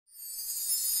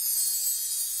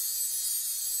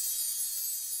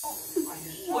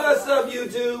What's up,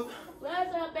 YouTube?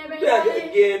 What's up, everybody? Back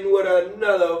again with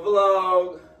another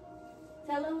vlog.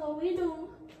 Tell them what we do.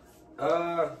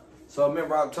 So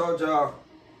remember I told y'all,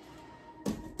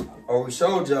 or we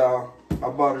showed y'all, I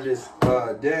bought her this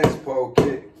dance pole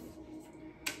kit.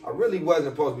 I really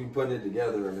wasn't supposed to be putting it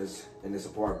together in this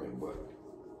apartment, but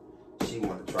she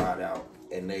wanted to try it out,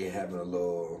 and they having a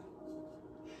little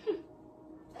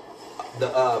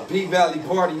the P Valley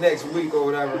party next week or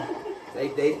whatever.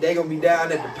 They gonna be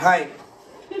down at the Pint.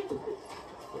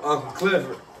 Uncle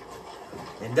Clifford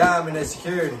and Diamond at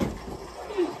security.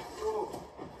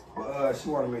 But she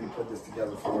wanted me to put this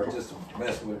together for her just to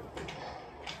mess with her.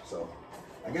 So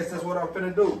I guess that's what I'm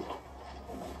finna do.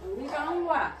 We gonna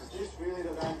watch. Is this really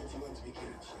the land that you want to be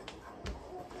killing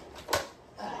shit?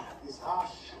 It's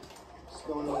harsh,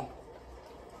 stony,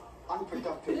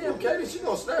 unproductive. Damn, Katie, she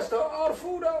gonna snatch all the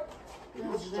food out. You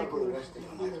must struggle the rest of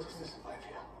your life just to survive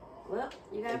here. Well,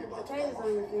 you got the potatoes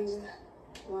on your fingers.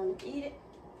 Want to eat it?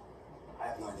 I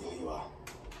have no idea who you are,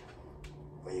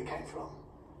 where you came from,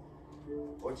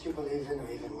 what you believe in, or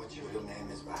even what your real name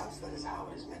is. Perhaps that is how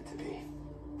it is meant to be.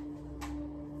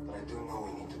 But I do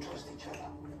know we need to trust each other.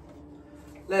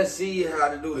 Let's see how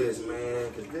to do this,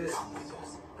 man. Cause this, Come with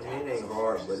us. I mean, it ain't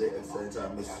hard, but at the same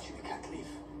time, it's. Without you, we can't leave.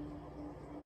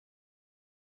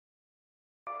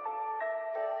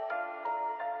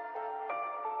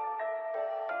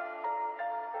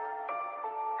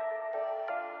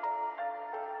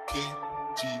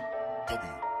 KGW.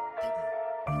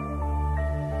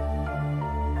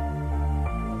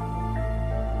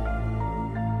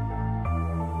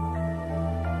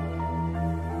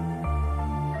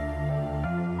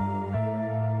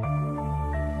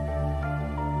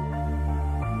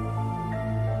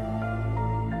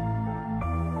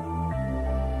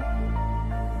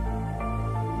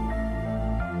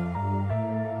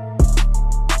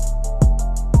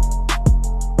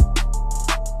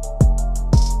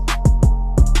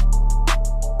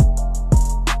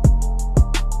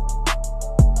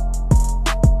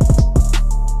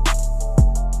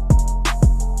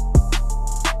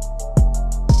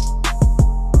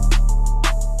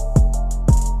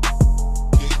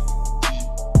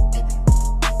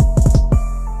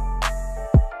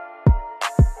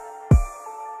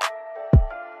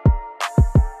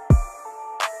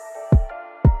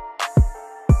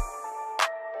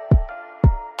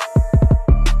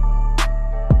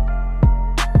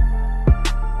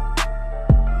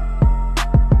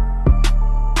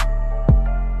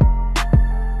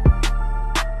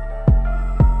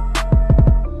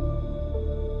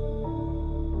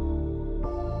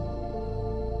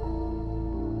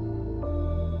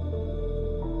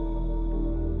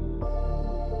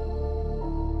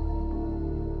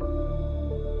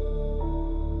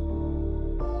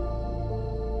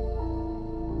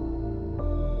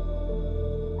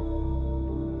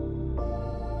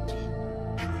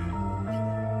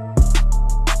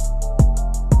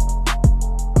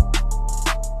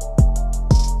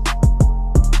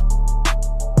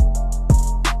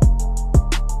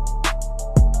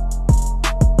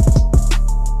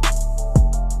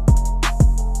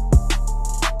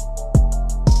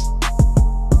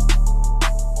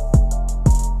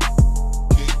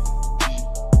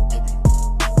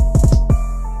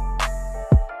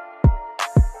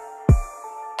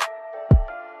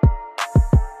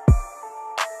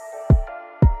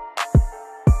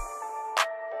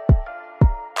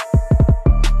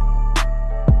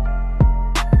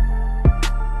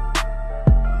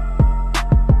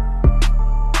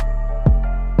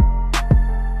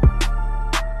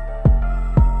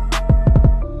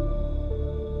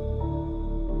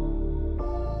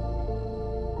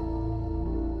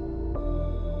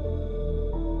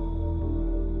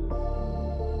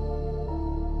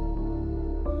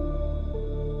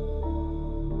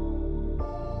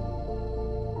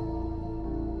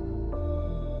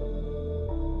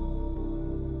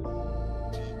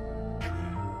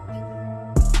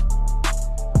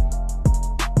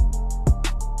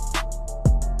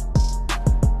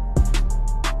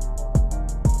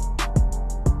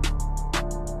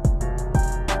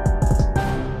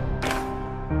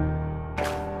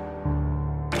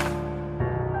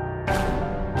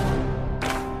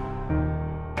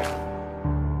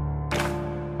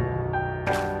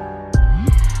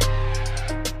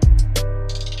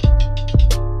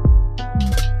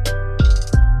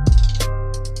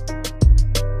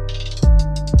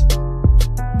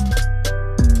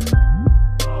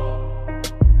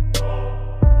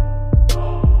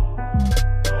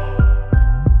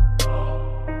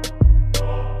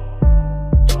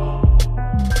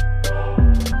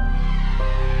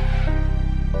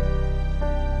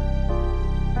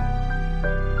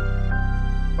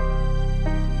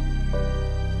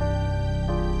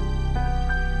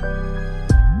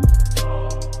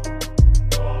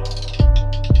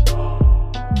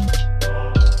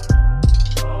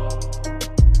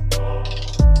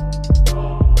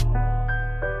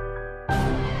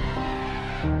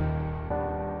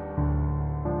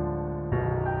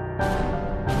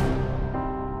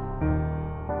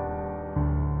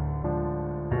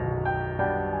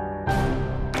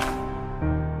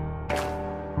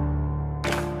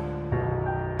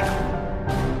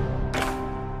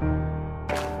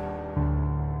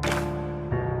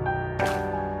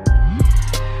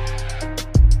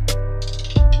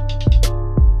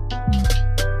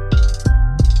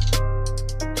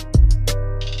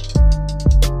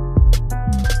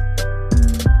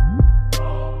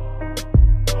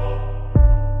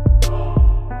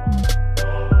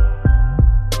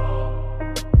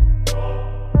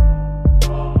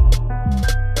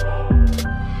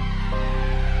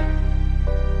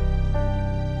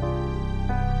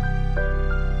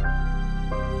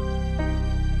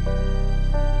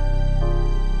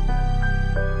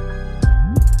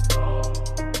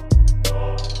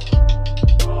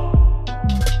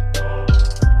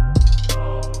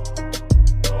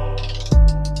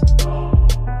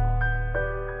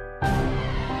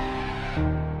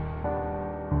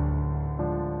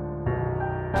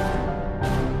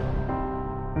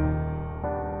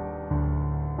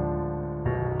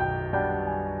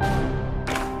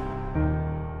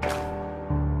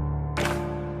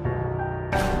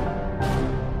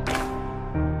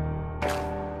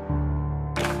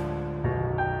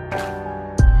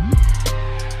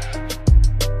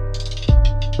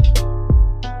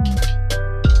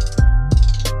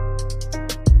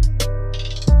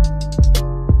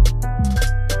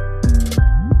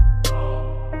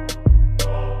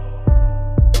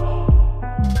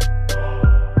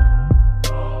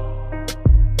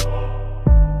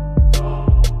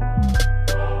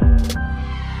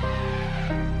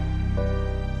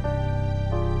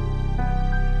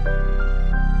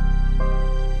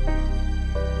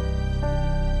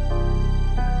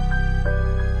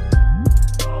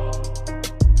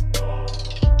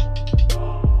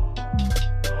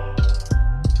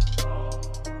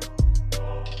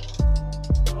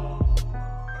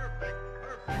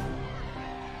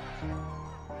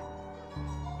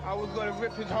 I was gonna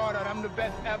rip his heart out. I'm the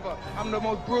best ever. I'm the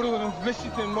most brutal and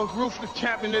vicious and most ruthless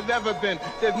champion there's ever been.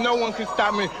 There's no one can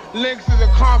stop me. Lynx is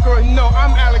a conqueror. No,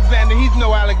 I'm Alexander. He's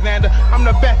no Alexander. I'm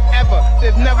the best ever.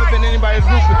 There's never been anybody as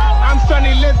ruthless. I'm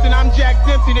Sonny Liston. I'm Jack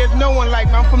Dempsey. There's no one like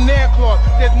me. I'm from Nairclaw.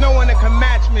 There's no one that can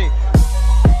match me.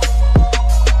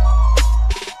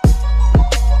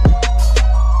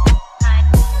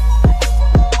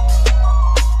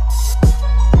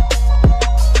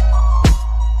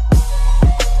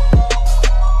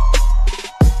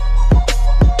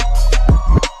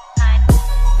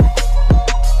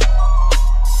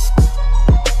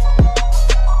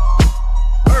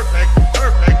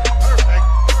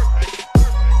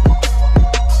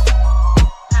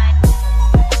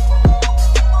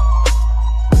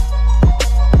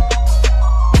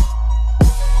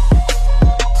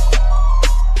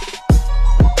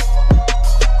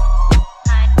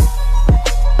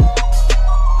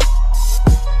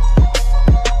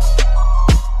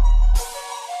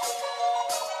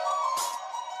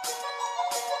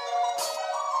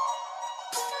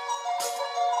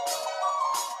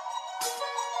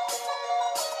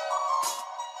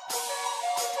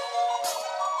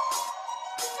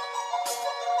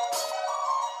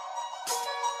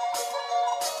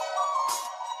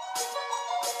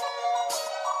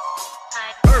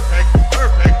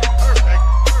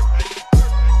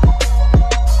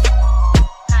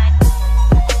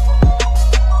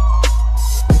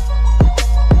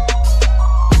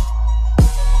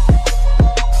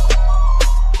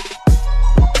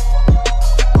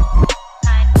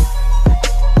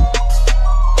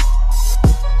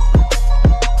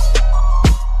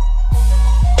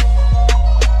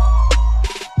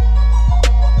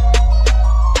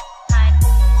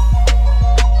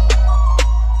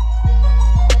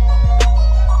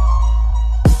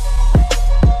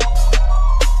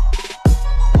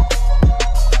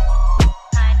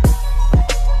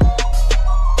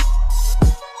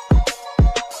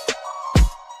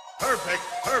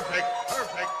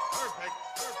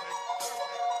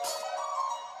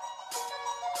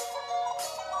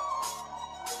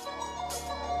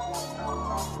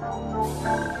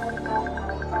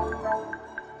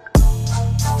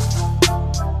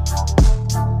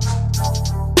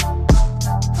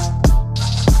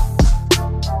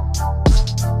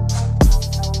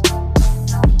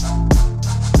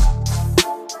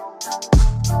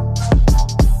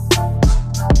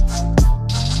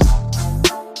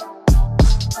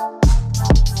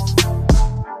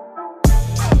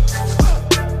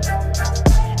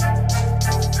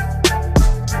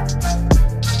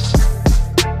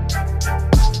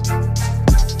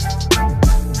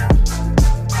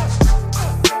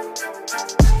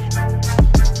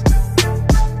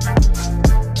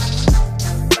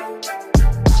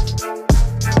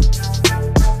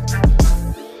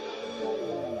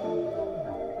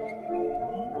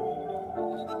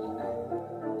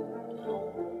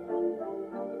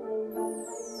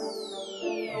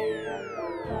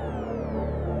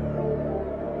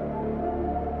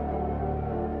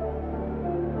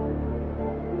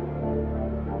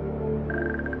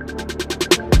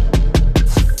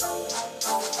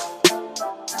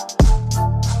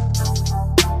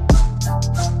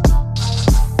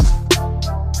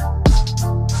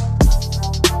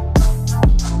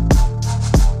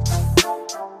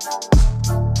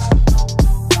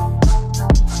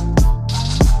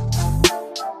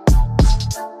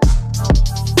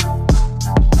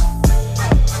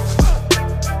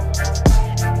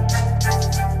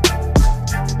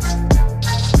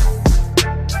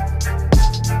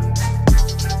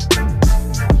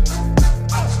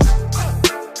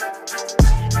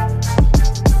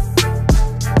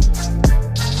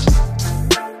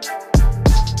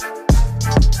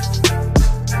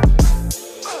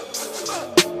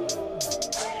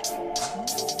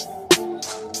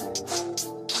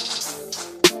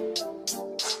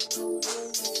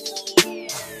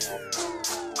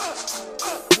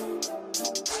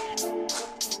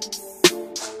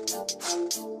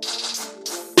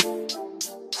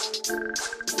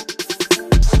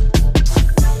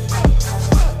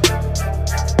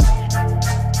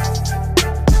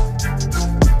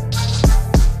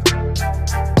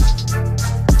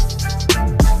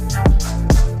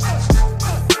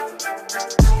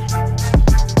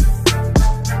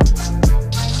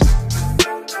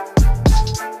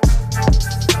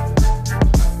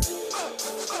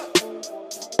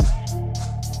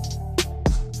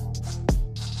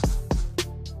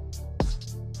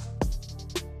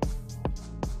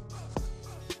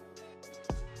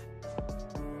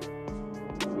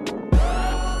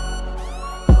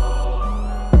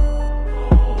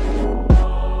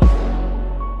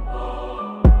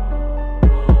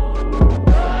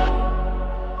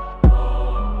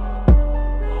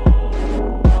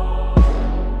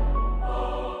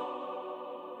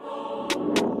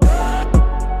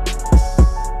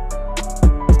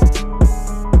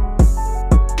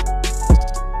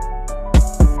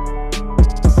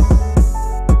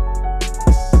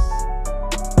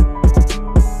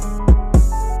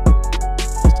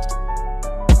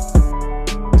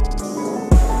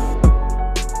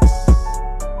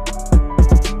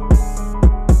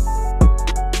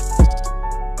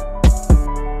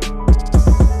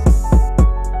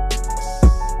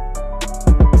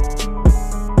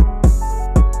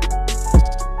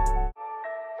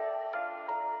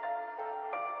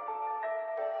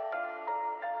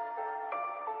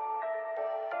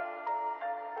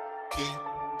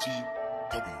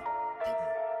 KGW.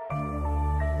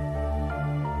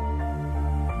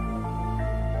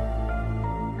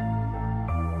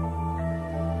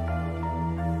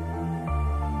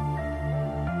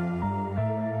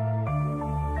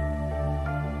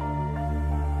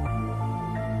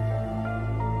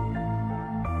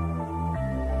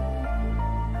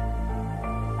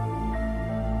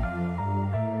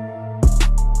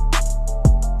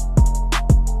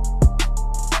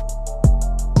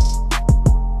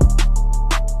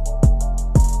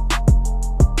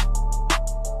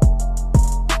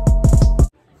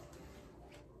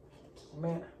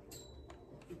 Man.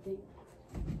 You think?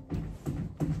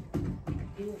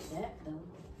 Feel that though.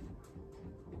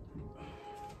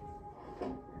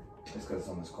 It's because it's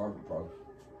on this carpet, probably.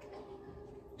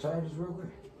 Change this real quick.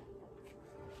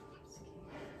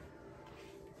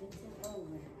 It's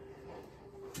over.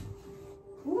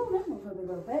 Ooh, that motherfucker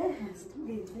go fast. I'm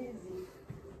getting busy.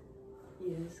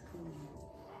 Yeah, it's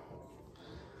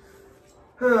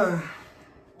cool.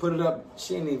 Put it up.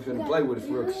 She ain't even finna play with it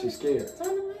for real because she's scared.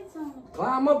 Turn the lights on.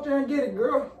 Climb up there and get it,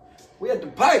 girl. We at the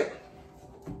pipe.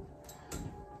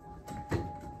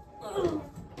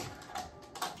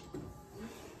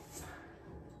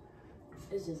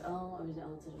 It's just on or is it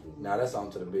on to the beat? Nah, that's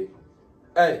on to the beat.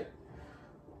 Hey.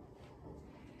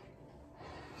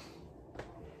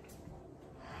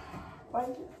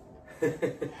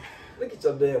 Look at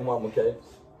your damn mama, Kate.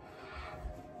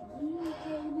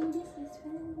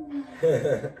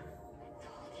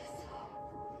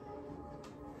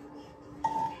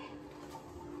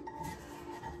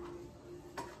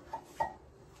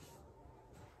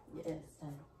 Yes,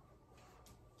 son.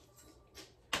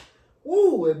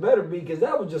 Woo, it better be, because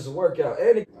that was just a workout.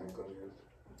 And it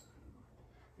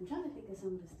I'm trying to think of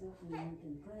some of the stuff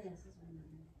in classes.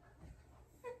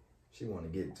 she want to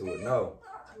get to it. No.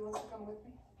 You want to come with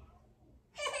me?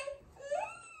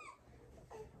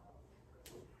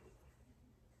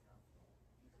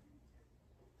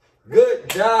 Good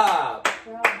job.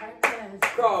 Girl, right past.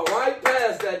 Crawl right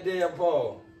past that damn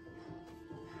pole.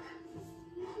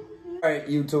 All right,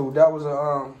 YouTube. That was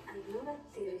a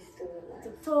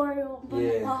tutorial.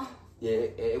 Yeah,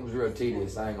 it was real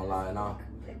tedious. I ain't gonna lie. Now,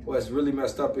 what's really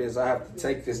messed up is I have to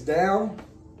take this down.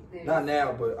 Not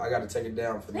now, but I got to take it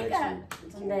down for They next got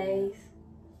week. some days.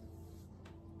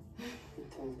 He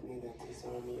told me that his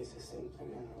army is the same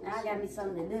thing. Now I got me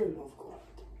something to do.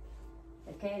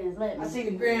 If Caden's let me. I see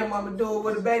the grandmama do it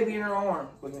with a baby in her arm.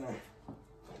 Look at that.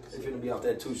 It's gonna be off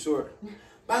that too short.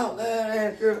 About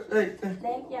that girl.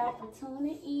 Thank y'all for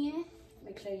tuning in.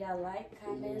 Make sure y'all like,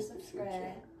 comment, and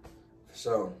subscribe.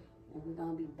 So, And we're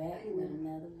gonna be back with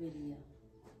another video.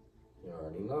 you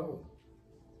already know.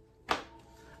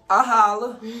 I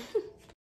holla.